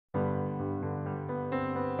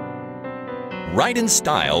Ride in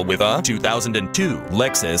style with a 2002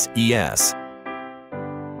 Lexus ES.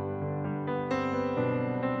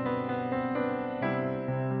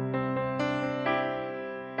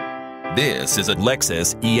 This is a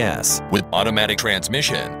Lexus ES with automatic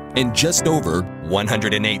transmission and just over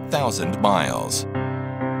 108,000 miles.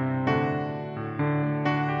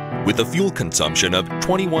 With a fuel consumption of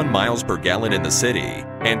 21 miles per gallon in the city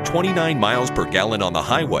and 29 miles per gallon on the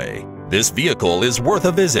highway, this vehicle is worth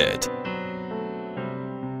a visit.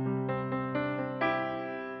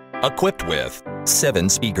 Equipped with 7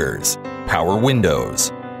 speakers, power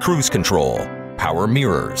windows, cruise control, power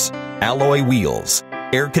mirrors, alloy wheels,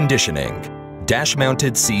 air conditioning,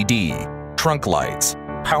 dash-mounted CD, trunk lights,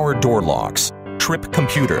 power door locks, trip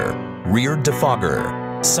computer, rear defogger,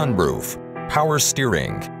 sunroof, power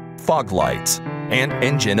steering, fog lights, and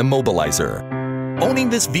engine immobilizer. Owning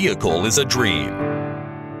this vehicle is a dream.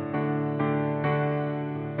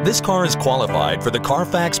 This car is qualified for the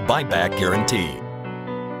Carfax buyback guarantee.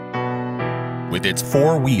 With its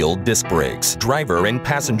 4-wheel disc brakes, driver and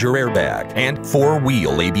passenger airbag, and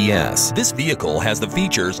 4-wheel ABS, this vehicle has the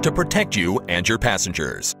features to protect you and your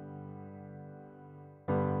passengers.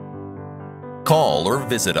 Call or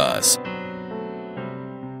visit us